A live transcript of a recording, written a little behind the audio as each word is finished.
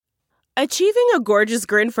Achieving a gorgeous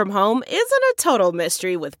grin from home isn't a total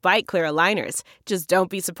mystery with Bite Clear aligners. Just don't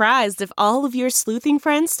be surprised if all of your sleuthing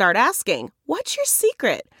friends start asking, "What's your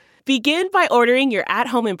secret?" Begin by ordering your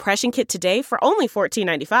at-home impression kit today for only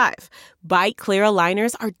 $14.95. Bite Clear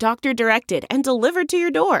aligners are doctor-directed and delivered to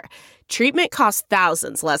your door. Treatment costs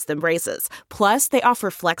thousands less than braces. Plus, they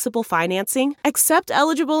offer flexible financing, accept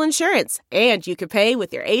eligible insurance, and you can pay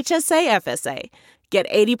with your HSA FSA. Get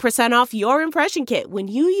 80% off your impression kit when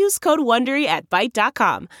you use code WONDERY at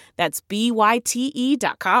Byte.com. That's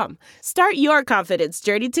BYTE.com. Start your confidence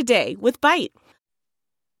journey today with Byte.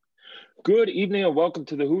 Good evening and welcome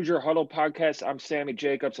to the Hoosier Huddle podcast. I'm Sammy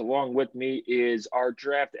Jacobs. Along with me is our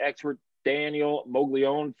draft expert, Daniel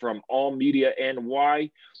Moglione from All Media NY.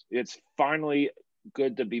 It's finally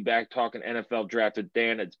good to be back talking NFL draft with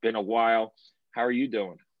Dan. It's been a while. How are you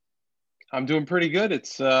doing? I'm doing pretty good.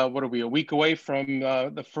 It's, what are we, a week away from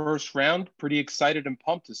the first round. Pretty excited and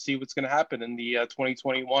pumped to see what's going to happen in the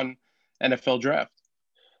 2021 NFL draft.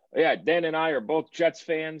 Yeah, Dan and I are both Jets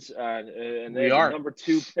fans, and they're the number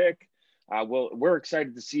 2 pick. We're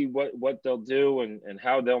excited to see what they'll do and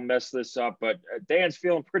how they'll mess this up. But Dan's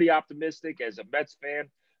feeling pretty optimistic as a Mets fan.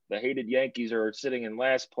 The hated Yankees are sitting in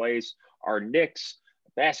last place. Our Knicks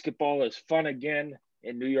basketball is fun again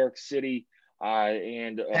in New York City.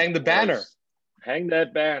 And hang the banner. Hang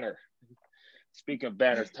that banner. Speaking of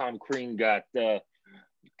banners, Tom Crean got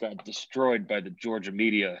destroyed by the Georgia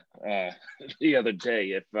media the other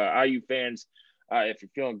day. If IU fans, if you're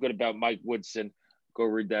feeling good about Mike Woodson, go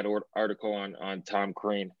read that article on Tom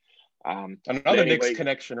Crean. Another Knicks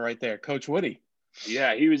connection right there, Coach Woody.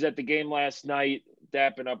 Yeah, he was at the game last night,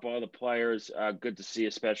 dapping up all the players. Good to see,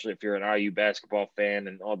 especially if you're an IU basketball fan,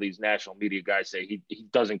 and all these national media guys say he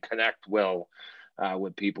doesn't connect well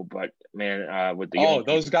with people. But man, with the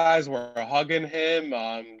those guys were hugging him.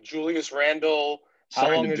 Julius Randle.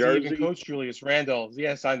 How long has he even coached Julius Randle?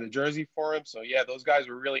 Yeah, signed the jersey for him. So yeah, those guys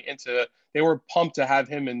were really they were pumped to have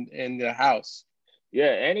him in the house.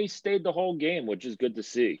 Yeah, and he stayed the whole game, which is good to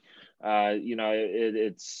see.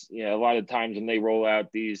 It's a lot of times when they roll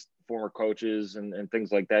out these former coaches and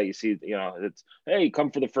things like that, you see, it's, hey, come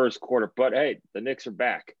for the first quarter. But, hey, the Knicks are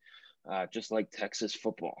back, just like Texas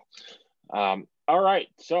football. All right,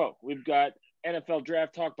 so we've got NFL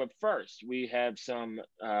draft talk. But first, we have some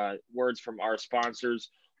words from our sponsors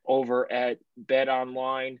over at Bet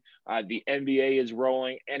Online. The NBA is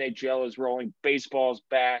rolling. NHL is rolling. Baseball's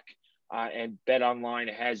back. And Bet Online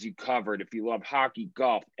has you covered. If you love hockey,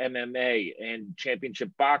 golf, MMA, and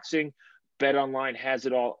championship boxing, Bet Online has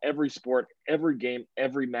it all. Every sport, every game,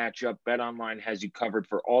 every matchup, Bet Online has you covered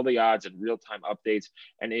for all the odds and real-time updates,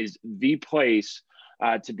 and is the place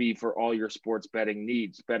to be for all your sports betting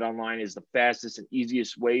needs. Bet Online is the fastest and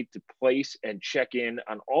easiest way to place and check in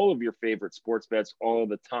on all of your favorite sports bets all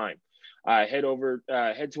the time. Head to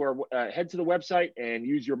the website and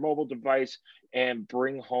use your mobile device and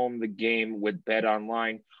bring home the game with Bet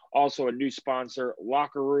Online. Also, a new sponsor,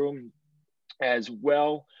 Locker Room, as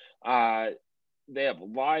well. They have a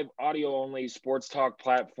live audio only sports talk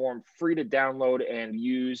platform, free to download and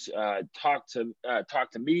use. Talk to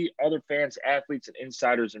me, other fans, athletes, and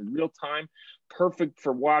insiders in real time. Perfect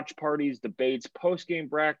for watch parties, debates,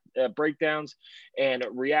 post-game breakdowns, and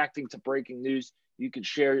reacting to breaking news. You can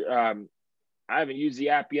share. I haven't used the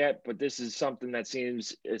app yet, but this is something that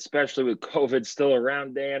seems, especially with COVID still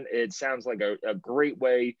around, Dan, it sounds like a great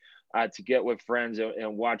way to get with friends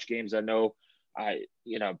and watch games. I know,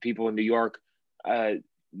 people in New York,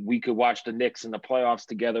 we could watch the Knicks in the playoffs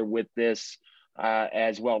together with this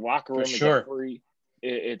as well. Locker Room is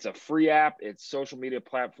it's a free app. It's a social media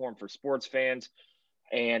platform for sports fans,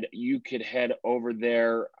 and you could head over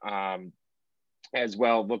there as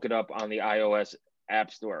well. Look it up on the iOS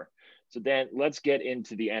App Store. So, Dan, let's get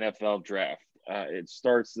into the NFL draft. It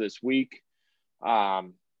starts this week.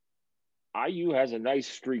 IU has a nice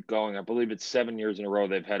streak going. I believe it's 7 years in a row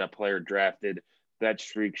they've had a player drafted. That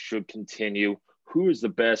streak should continue. Who is the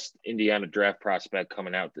best Indiana draft prospect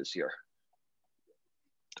coming out this year?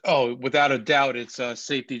 Oh, without a doubt, it's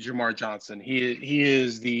safety Jamar Johnson. He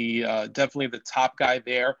is the definitely the top guy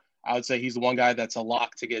there. I would say he's the one guy that's a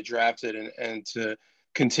lock to get drafted and to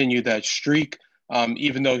continue that streak.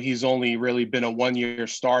 Even though he's only really been a one-year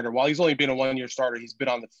starter. While he's only been a one-year starter, he's been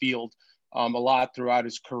on the field a lot throughout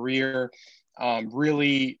his career.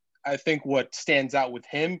 Really, I think what stands out with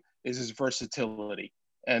him is his versatility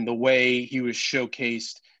and the way he was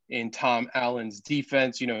showcased in Tom Allen's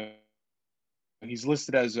defense. He's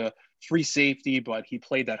listed as a free safety, but he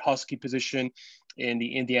played that Husky position in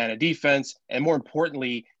the Indiana defense. And more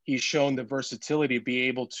importantly, he's shown the versatility to be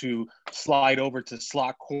able to slide over to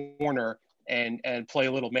slot corner and play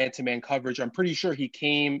a little man-to-man coverage. I'm pretty sure he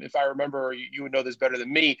came, if I remember, you would know this better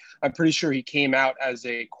than me. I'm pretty sure he came out as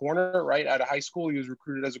a corner, right? Out of high school, he was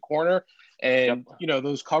recruited as a corner. And, Yep.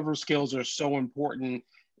 those cover skills are so important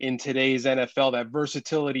in today's NFL, that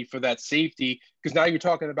versatility for that safety, because now you're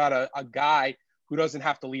talking about a guy who doesn't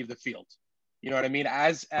have to leave the field. You know what I mean?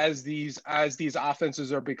 As these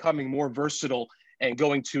offenses are becoming more versatile and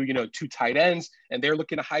going to, two tight ends, and they're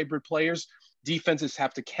looking at hybrid players, defenses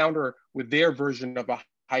have to counter with their version of a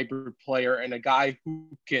hybrid player and a guy who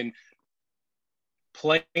can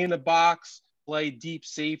play in the box, play deep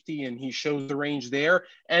safety, and he shows the range there,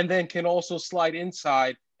 and then can also slide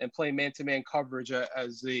inside and play man-to-man coverage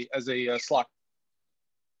as a slot.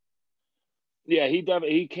 Yeah,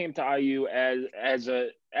 he came to IU as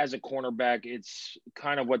a cornerback. It's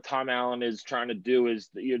kind of what Tom Allen is trying to do. Is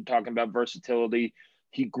you're talking about versatility.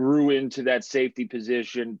 He grew into that safety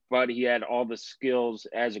position, but he had all the skills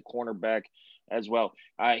as a cornerback as well.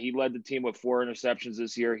 He led the team with 4 interceptions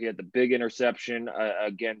this year. He had the big interception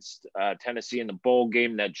against Tennessee in the bowl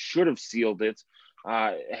game that should have sealed it.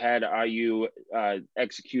 Had IU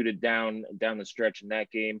executed down the stretch in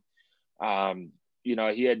that game.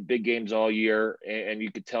 He had big games all year, and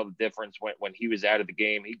you could tell the difference when he was out of the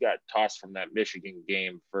game. He got tossed from that Michigan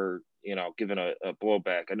game for, giving a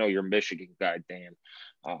blowback. I know you're a Michigan guy, Dan.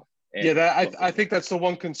 I think that's the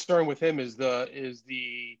one concern with him is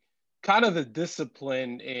the kind of the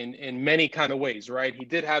discipline in many kind of ways, right? He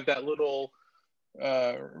did have that little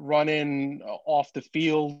run in off the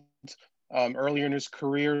field earlier in his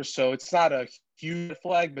career, so it's not a huge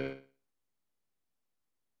flag, but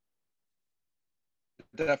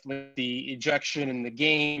definitely the ejection in the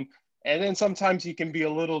game. And then sometimes he can be a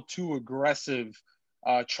little too aggressive,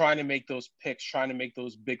 trying to make those picks, trying to make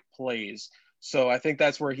those big plays. So I think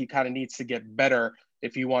that's where he kind of needs to get better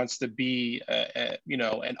if he wants to be,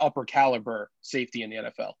 an upper caliber safety in the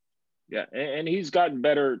NFL. Yeah, and he's gotten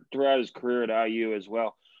better throughout his career at IU as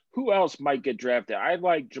well. Who else might get drafted? I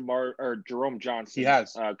like Jerome Johnson. He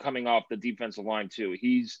has coming off the defensive line too.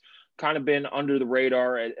 He's kind of been under the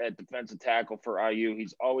radar at defensive tackle for IU.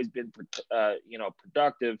 He's always been,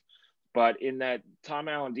 productive, but in that Tom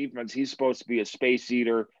Allen defense, he's supposed to be a space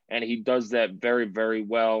eater, and he does that very, very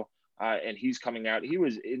well. And he's coming out. He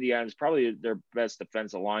was Indiana's probably their best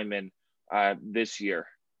defensive lineman this year.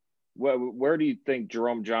 Where do you think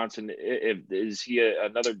Jerome Johnson? Is he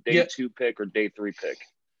another day 2 pick or day 3 pick?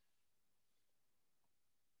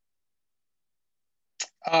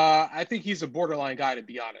 I think he's a borderline guy, to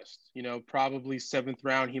be honest. Probably 7th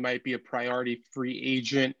round. He might be a priority free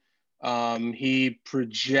agent. He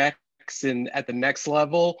projects at the next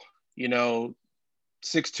level.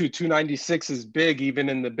 6'2", 296 is big, even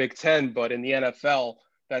in the Big Ten, but in the NFL,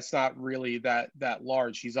 that's not really that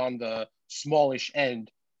large. He's on the smallish end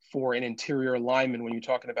for an interior lineman when you're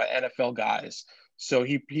talking about NFL guys. So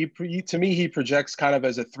he to me, he projects kind of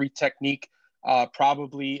as a 3 technique,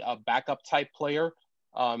 probably a backup type player.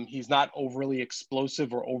 He's not overly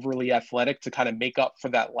explosive or overly athletic to kind of make up for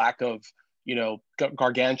that lack of,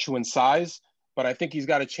 gargantuan size. But I think he's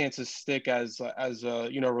got a chance to stick as a,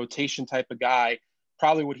 rotation type of guy.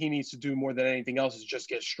 Probably what he needs to do more than anything else is just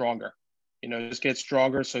get stronger, just get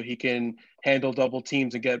stronger so he can handle double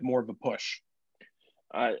teams and get more of a push.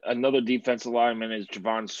 Another defensive lineman is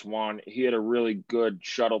Javon Swan. He had a really good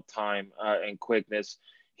shuttle time and quickness.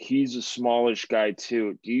 He's a smallish guy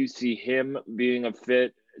too. Do you see him being a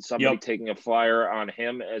fit? Somebody taking a flyer on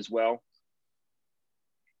him as well?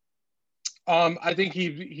 I think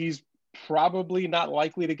he's probably not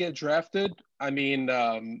likely to get drafted. I mean,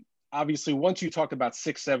 obviously, once you talk about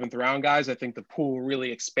 6th, 7th round guys, I think the pool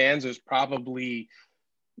really expands. There's probably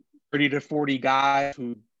 30 to 40 guys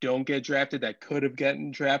who don't get drafted that could have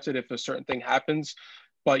gotten drafted if a certain thing happens.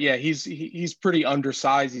 But yeah, he's pretty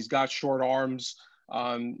undersized. He's got short arms.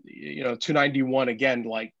 291 again,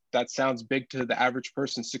 like that sounds big to the average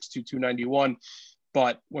person, 6'2", 291.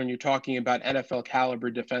 But when you're talking about NFL caliber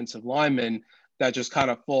defensive linemen, that just kind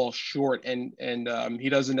of falls short. And he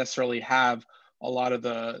doesn't necessarily have a lot of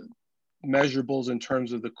the measurables in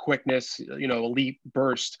terms of the quickness, elite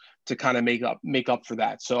burst to kind of make up for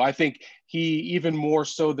that. So I think he, even more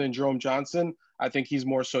so than Jerome Johnson, I think he's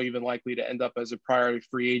more so even likely to end up as a priority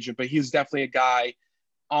free agent. But he's definitely a guy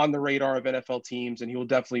on the radar of NFL teams, and he will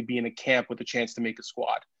definitely be in a camp with a chance to make a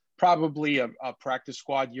squad. Probably a practice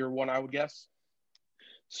squad year 1, I would guess.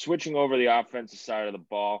 Switching over the offensive side of the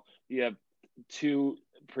ball, you have 2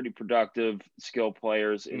 pretty productive skill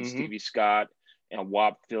players in Stevie Scott and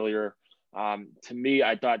Whop Phillier. To me,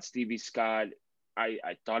 I thought Stevie Scott,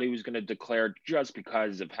 I thought he was going to declare just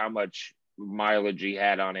because of how much mileage he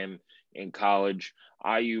had on him. in college.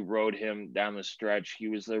 IU rode him down the stretch. He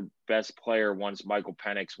was their best player once Michael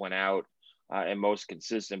Penix went out, and most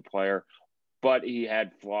consistent player, but he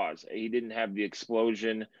had flaws. He didn't have the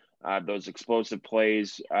explosion, those explosive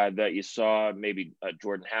plays that you saw maybe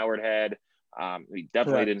Jordan Howard had. He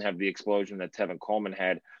definitely didn't Correct. have the explosion that Tevin Coleman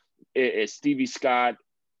had. Is Stevie Scott,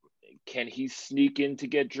 can he sneak in to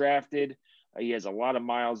get drafted? He has a lot of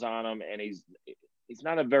miles on him, and he's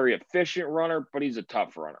not a very efficient runner, but he's a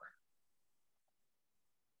tough runner.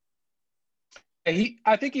 And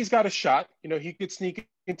I think he's got a shot. He could sneak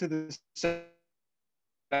into the.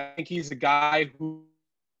 I think he's a guy who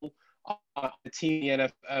on the team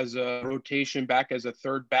as a rotation back, as a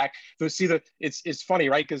third back. So it's funny,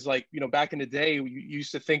 right? Because back in the day, you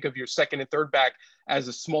used to think of your second and third back as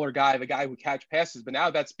a smaller guy, the guy who catch passes, but now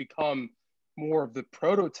that's become more of the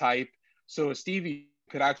prototype. So Stevie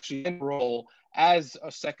could actually enroll as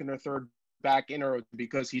a second or third back in a,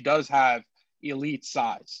 because he does have elite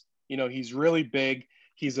size. He's really big.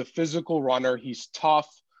 He's a physical runner. He's tough.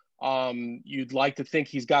 You'd like to think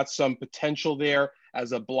he's got some potential there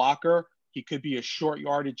as a blocker. He could be a short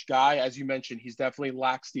yardage guy. As you mentioned, he's definitely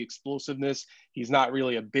lacks the explosiveness. He's not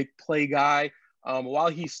really a big play guy. While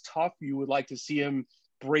he's tough, you would like to see him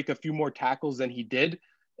break a few more tackles than he did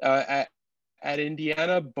at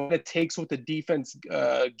Indiana, but it takes what the defense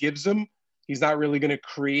gives him. He's not really going to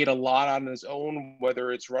create a lot on his own,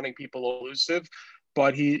 whether it's running people elusive,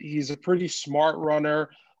 but he's a pretty smart runner.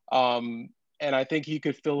 And I think he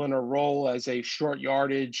could fill in a role as a short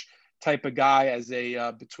yardage type of guy, as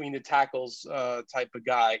a between the tackles type of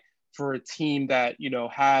guy for a team that,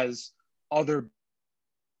 has other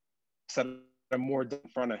that are more in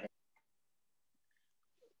front of him.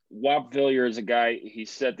 Whop Villier is a guy, he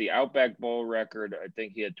set the Outback Bowl record. I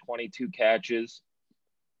think he had 22 catches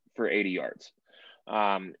for 80 yards.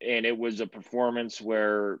 And it was a performance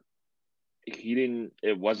where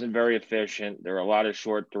it wasn't very efficient. There were a lot of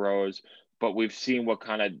short throws, but we've seen what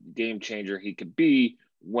kind of game changer he could be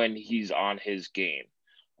when he's on his game.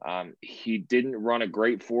 He didn't run a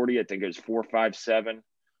great 40. I think it was 4.57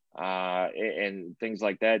 and things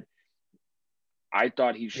like that. I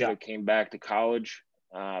thought he should have came back to college,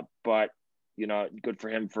 but good for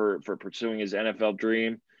him for pursuing his NFL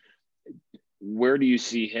dream. Where do you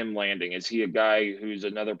see him landing? Is he a guy who's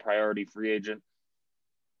another priority free agent?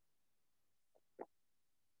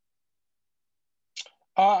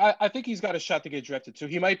 I think he's got a shot to get drafted too.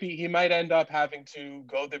 He might end up having to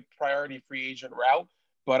go the priority free agent route,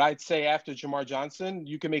 but I'd say after Jamar Johnson,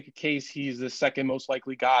 you can make a case he's the second most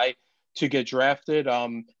likely guy to get drafted.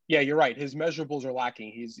 Yeah, you're right. His measurables are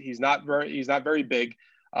lacking. He's not very big.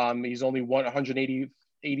 He's only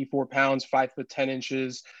 184 pounds,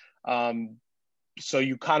 5'10". So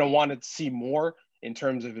you kind of wanted to see more in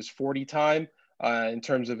terms of his 40 time, in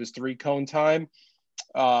terms of his 3-cone time.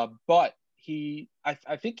 But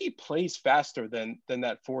I think he plays faster than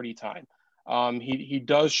that 40 time. He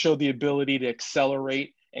does show the ability to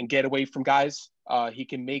accelerate and get away from guys. He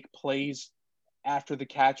can make plays after the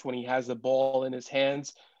catch when he has the ball in his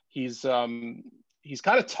hands. He's kind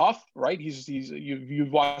of tough, right?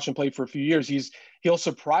 You've watched him play for a few years. He'll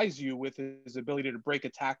surprise you with his ability to break a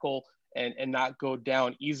tackle and not go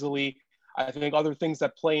down easily. I think other things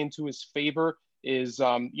that play into his favor is,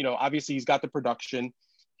 obviously he's got the production.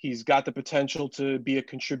 He's got the potential to be a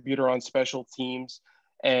contributor on special teams.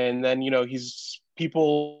 And then, he's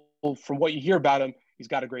people from what you hear about him, he's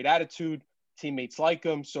got a great attitude. Teammates like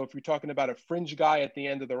him. So if you're talking about a fringe guy at the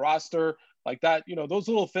end of the roster like that, those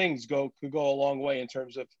little things could go a long way in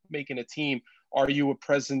terms of making a team. Are you a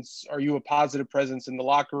presence? Are you a positive presence in the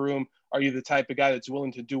locker room? Are you the type of guy that's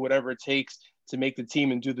willing to do whatever it takes to make the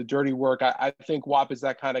team and do the dirty work? I think Whop is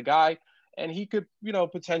that kind of guy. And he could,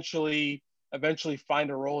 potentially eventually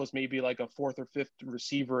find a role as maybe like a fourth or fifth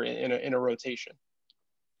receiver in a rotation.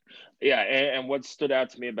 Yeah, and what stood out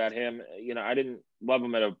to me about him, I didn't love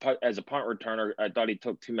him as a punt returner. I thought he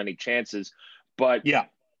took too many chances, but yeah,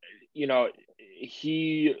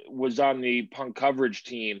 he was on the punt coverage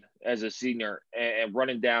team as a senior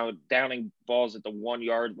and downing balls at the 1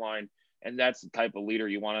 yard line, and that's the type of leader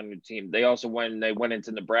you want on your team. They also went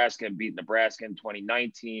into Nebraska and beat Nebraska in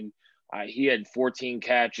 2019. He had 14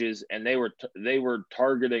 catches, and they were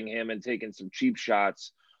targeting him and taking some cheap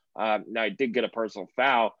shots. Now he did get a personal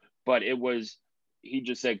foul, but he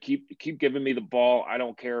just said, keep giving me the ball. I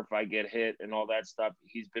don't care if I get hit and all that stuff.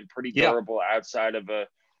 He's been pretty durable outside of a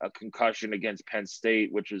concussion against Penn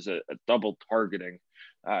State, which is a double targeting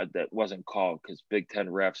that wasn't called because Big Ten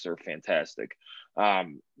refs are fantastic.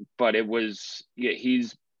 But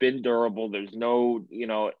he's been durable. There's no,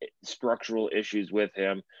 structural issues with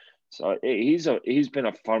him. So he's been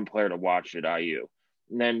a fun player to watch at IU.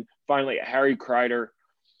 And then finally, Harry Kreider,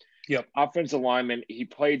 Yep. offensive lineman. He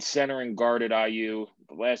played center and guard at IU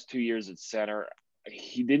the last 2 years at center.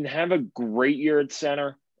 He didn't have a great year at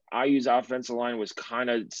center. IU's offensive line was kind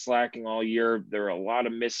of slacking all year. There were a lot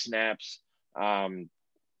of missed snaps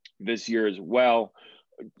this year as well.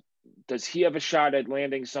 Does he have a shot at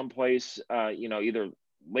landing someplace, either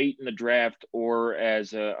late in the draft or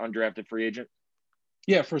as an undrafted free agent?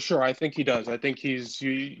 Yeah, for sure. I think he does. I think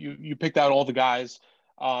you picked out all the guys.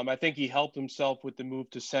 I think he helped himself with the move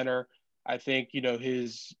to center. I think,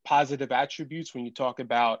 his positive attributes when you talk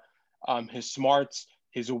about his smarts,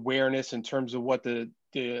 his awareness in terms of what the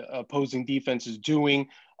opposing defense is doing,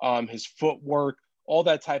 his footwork, all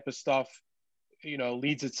that type of stuff,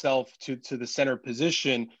 leads itself to the center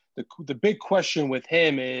position. The big question with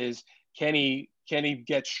him is, can he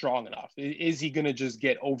get strong enough? Is he going to just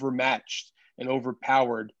get overmatched and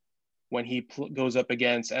overpowered when he goes up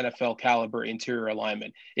against NFL caliber interior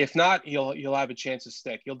alignment? If not, he'll have a chance to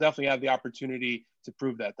stick. He'll definitely have the opportunity to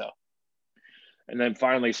prove that, though. And then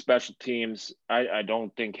finally, special teams. I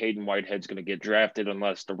don't think Hayden Whitehead's going to get drafted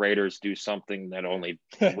unless the Raiders do something that only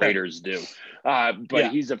Raiders do.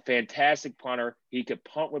 But He's a fantastic punter. He could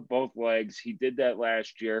punt with both legs. He did that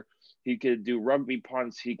last year. He could do rugby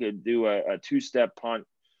punts. He could do a two-step punt.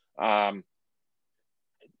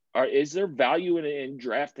 Is there value in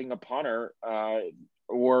drafting a punter,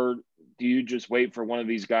 or do you just wait for one of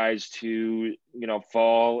these guys to,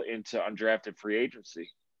 fall into undrafted free agency?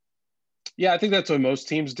 Yeah, I think that's what most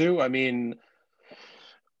teams do. I mean,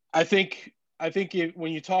 I think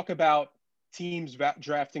when you talk about teams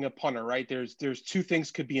drafting a punter, right, there's two things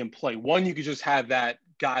could be in play. One, you could just have that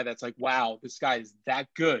guy that's like, wow, this guy is that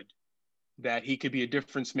good that he could be a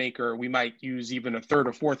difference maker. We might use even a third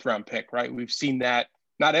or fourth round pick, right? We've seen that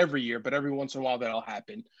not every year, but every once in a while that'll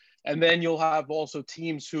happen. And then you'll have also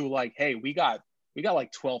teams who like, hey, we got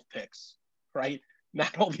like 12 picks, right?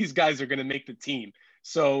 Not all these guys are going to make the team.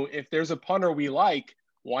 So if there's a punter we like,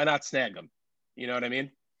 why not snag him? You know what I mean?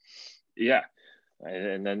 Yeah.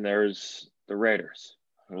 And then there's the Raiders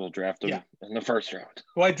who will draft him in the first round.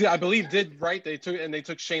 Well, I believe right? They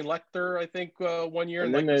took Shane Lecter, I think, 1 year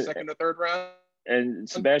in like the second or third round. And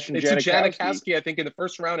Sebastian They took Janikowski, I think, in the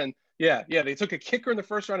first round. And they took a kicker in the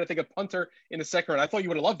first round. I think a punter in the second round. I thought you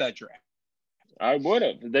would have loved that draft. I would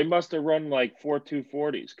have. They must have run like 4.2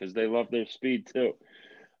 40s because they love their speed too.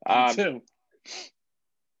 Me too.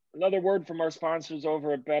 Another word from our sponsors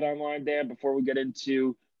over at BetOnline, Dan, before we get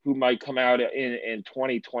into who might come out in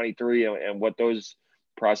 2023 and what those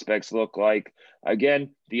prospects look like. Again,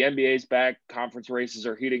 the NBA's back. Conference races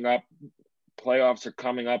are heating up. Playoffs are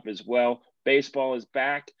coming up as well. Baseball is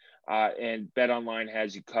back, and BetOnline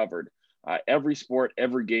has you covered. Every sport,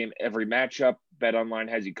 every game, every matchup, BetOnline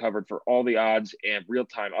has you covered for all the odds and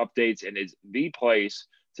real-time updates, and is the place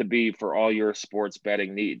to be for all your sports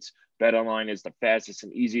betting needs. BetOnline is the fastest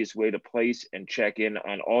and easiest way to place and check in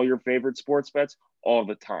on all your favorite sports bets all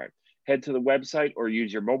the time. Head to the website or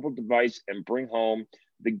use your mobile device and bring home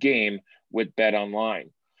the game with BetOnline.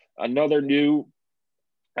 Another new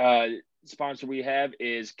sponsor we have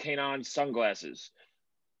is Kanon Sunglasses.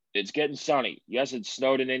 It's getting sunny. Yes, it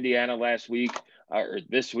snowed in Indiana last week or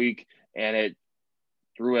this week, and it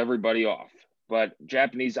threw everybody off. But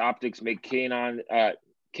Japanese optics make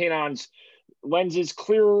Kanon's lenses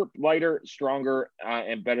clearer, lighter, stronger,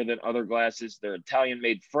 and better than other glasses. They're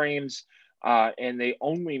Italian-made frames, and they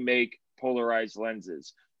only make polarized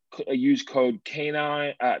lenses. Use code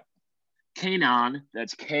Kanon,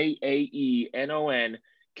 that's Kaenon,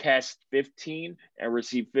 CAST15, and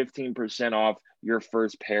receive 15% off your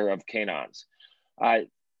first pair of Kanons.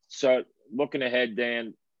 So looking ahead,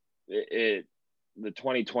 Dan, the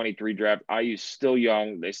 2023 draft, IU's still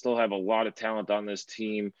young. They still have a lot of talent on this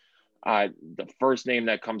team. The first name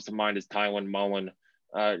that comes to mind is Tywin Mullen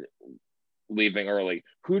leaving early.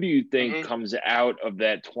 Who do you think comes out of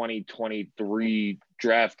that 2023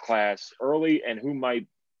 draft class early, and who might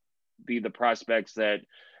be the prospects that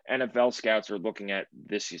NFL scouts are looking at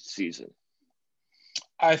this season?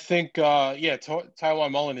 I think,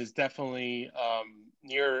 Tywin Mullen is definitely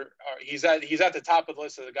near. He's at the top of the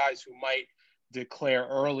list of the guys who might declare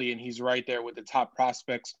early, and he's right there with the top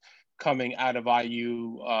prospects coming out of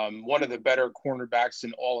IU. One of the better cornerbacks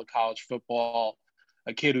in all of college football.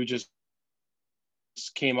 A kid who just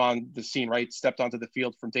came on the scene, right? Stepped onto the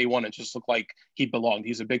field from day one and just looked like he belonged.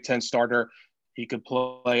 He's a Big Ten starter. He could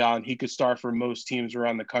he could start for most teams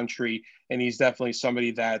around the country. And he's definitely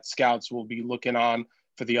somebody that scouts will be looking on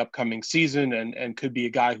for the upcoming season, and could be a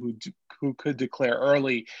guy who could declare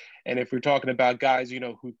early. And if we're talking about guys,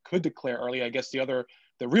 who could declare early, I guess the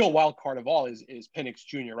the real wild card of all is Penix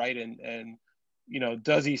Jr., right? And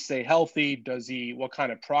does he stay healthy? What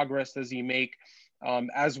kind of progress does he make?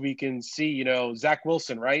 As we can see, Zach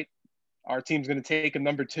Wilson, right? Our team's going to take him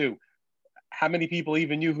number 2. How many people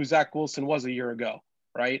even knew who Zach Wilson was a year ago,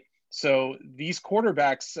 right? So these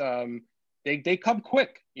quarterbacks, they come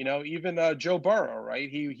quick, even Joe Burrow, right?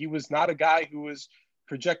 He was not a guy who was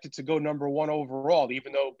projected to go number 1 overall,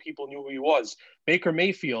 even though people knew who he was. Baker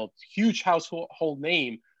Mayfield, huge household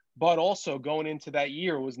name, but also going into that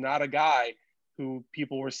year was not a guy who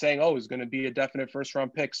people were saying, is going to be a definite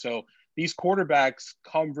first-round pick. So these quarterbacks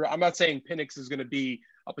I'm not saying Penix is going to be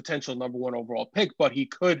a potential number 1 overall pick, but he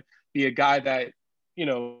could be a guy that,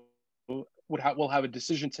 will have a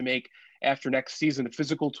decision to make after next season. The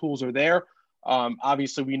physical tools are there.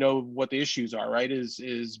 Obviously, we know what the issues are, right?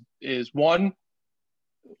 Is one,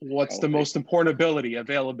 what's the most important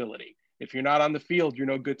availability. If you're not on the field, you're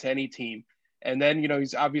no good to any team. And then,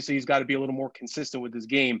 he's got to be a little more consistent with his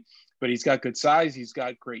game, but he's got good size. He's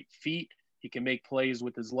got great feet. He can make plays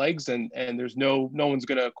with his legs, and there's no one's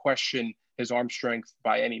going to question his arm strength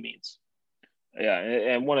by any means. Yeah,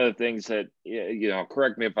 and one of the things that,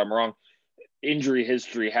 correct me if I'm wrong, injury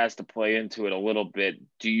history has to play into it a little bit.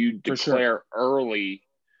 Do you declare early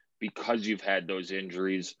because you've had those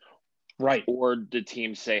injuries? Right. Or the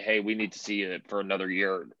team say, hey, we need to see it for another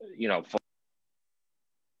year,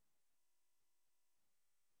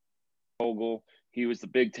 Vogel, he was the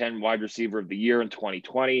Big Ten wide receiver of the year in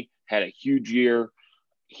 2020, had a huge year.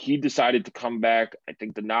 He decided to come back. I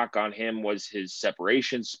think the knock on him was his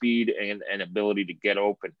separation speed and ability to get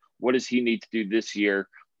open. What does he need to do this year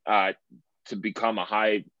to become a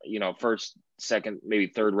high, first, second, maybe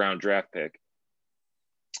third round draft pick?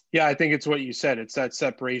 Yeah, I think it's what you said. It's that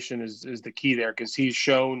separation is the key there, because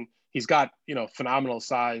he's got, phenomenal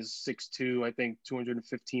size, 6'2", I think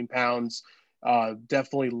 215 pounds.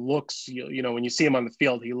 Definitely looks, when you see him on the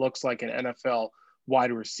field, he looks like an NFL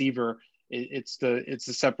wide receiver. It's the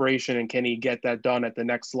separation, and can he get that done at the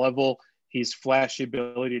next level? He's flashy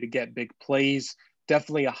ability to get big plays,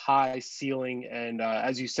 definitely a high ceiling. And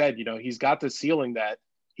as you said, he's got the ceiling that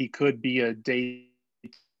he could be a day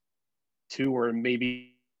 2 or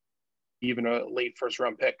maybe even a late first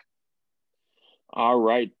round pick. All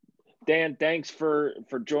right. Dan, thanks for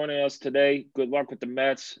joining us today. Good luck with the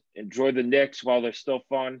Mets. Enjoy the Knicks while they're still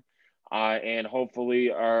fun. And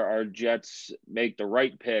hopefully our Jets make the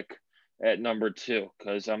right pick at number 2,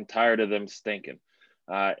 because I'm tired of them stinking.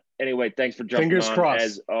 Anyway, thanks for jumping Fingers on. crossed.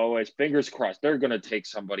 As always, fingers crossed. They're going to take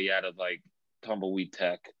somebody out of like Tumbleweed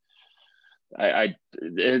Tech.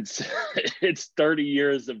 It's 30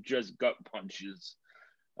 years of just gut punches.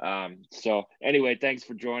 So anyway, thanks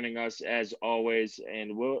for joining us as always,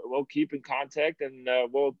 and we'll keep in contact, and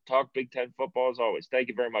we'll talk Big Ten football as always. Thank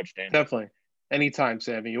you very much, Dan. Definitely. Anytime,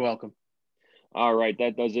 Sammy. You're welcome. All right.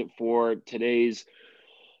 That does it for today's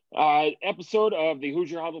episode of the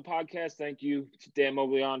Hoosier Huddle podcast. Thank you to Dan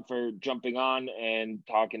Moglion for jumping on and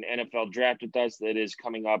talking NFL draft with us. That is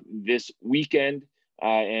coming up this weekend,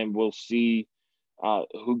 and we'll see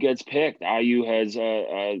who gets picked. IU has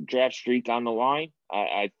a draft streak on the line.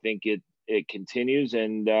 I think it continues,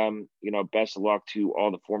 and best of luck to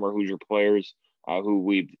all the former Hoosier players who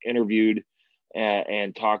we've interviewed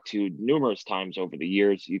and talked to numerous times over the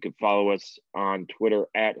years. You can follow us on Twitter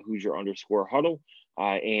at Hoosier_Huddle,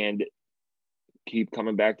 and keep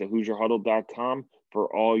coming back to HoosierHuddle.com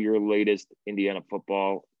for all your latest Indiana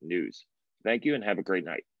football news. Thank you, and have a great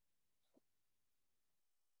night.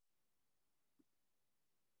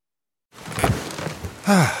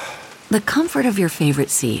 The comfort of your favorite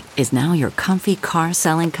seat is now your comfy car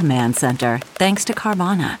selling command center, thanks to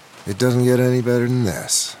Carvana. It doesn't get any better than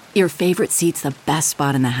this. Your favorite seat's the best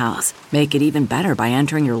spot in the house. Make it even better by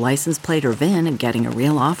entering your license plate or VIN and getting a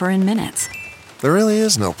real offer in minutes. There really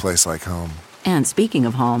is no place like home. And speaking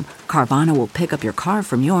of home, Carvana will pick up your car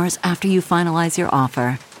from yours after you finalize your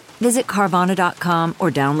offer. Visit Carvana.com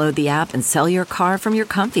or download the app and sell your car from your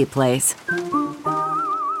comfy place.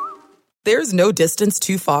 There's no distance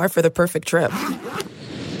too far for the perfect trip.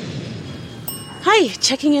 Hi,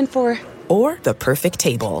 checking in for... Or the perfect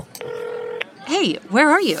table. Hey,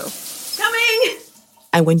 where are you? Coming!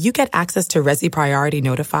 And when you get access to Resi Priority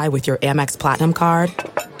Notify with your Amex Platinum card...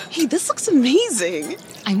 Hey, this looks amazing.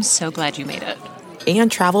 I'm so glad you made it.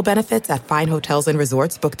 And travel benefits at fine hotels and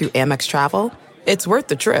resorts booked through Amex Travel, it's worth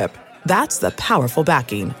the trip. That's the powerful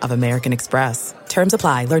backing of American Express. Terms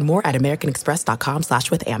apply. Learn more at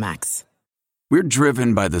americanexpress.com/withAmex. We're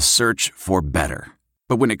driven by the search for better.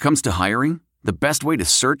 But when it comes to hiring, the best way to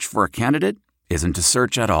search for a candidate isn't to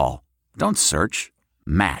search at all. Don't search.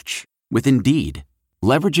 Match with Indeed.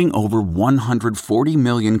 Leveraging over 140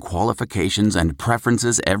 million qualifications and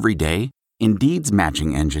preferences every day, Indeed's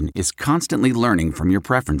matching engine is constantly learning from your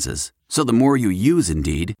preferences. So the more you use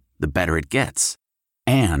Indeed, the better it gets.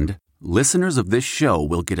 And listeners of this show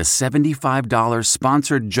will get a $75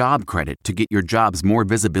 sponsored job credit to get your jobs more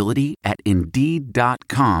visibility at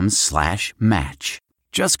Indeed.com/match.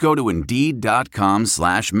 Just go to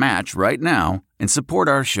Indeed.com/match right now and support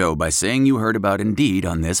our show by saying you heard about Indeed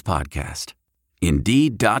on this podcast.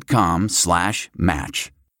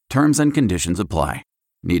 Indeed.com/match. Terms and conditions apply.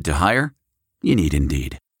 Need to hire? You need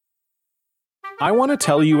Indeed. I want to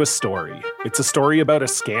tell you a story. It's a story about a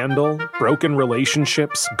scandal, broken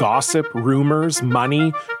relationships, gossip, rumors,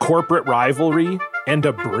 money, corporate rivalry, and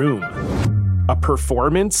a broom. A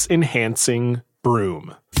performance-enhancing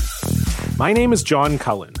broom. My name is John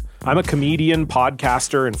Cullen. I'm a comedian,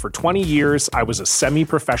 podcaster, and for 20 years, I was a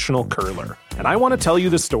semi-professional curler. And I want to tell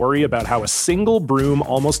you the story about how a single broom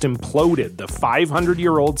almost imploded the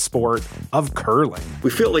 500-year-old sport of curling.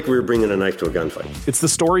 We felt like we were bringing a knife to a gunfight. It's the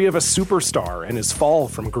story of a superstar and his fall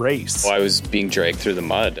from grace. I was being dragged through the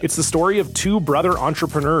mud. It's the story of two brother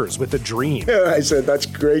entrepreneurs with a dream. I said, that's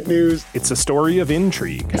great news. It's a story of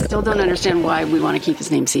intrigue. I still don't understand why we want to keep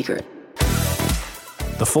his name secret.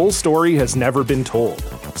 The full story has never been told,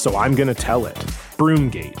 so I'm going to tell it.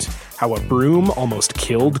 Broomgate, how a broom almost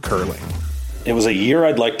killed curling. It was a year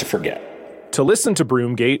I'd like to forget. To listen to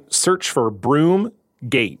Broomgate, search for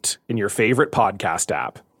Broomgate in your favorite podcast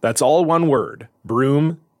app. That's all one word,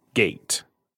 Broomgate.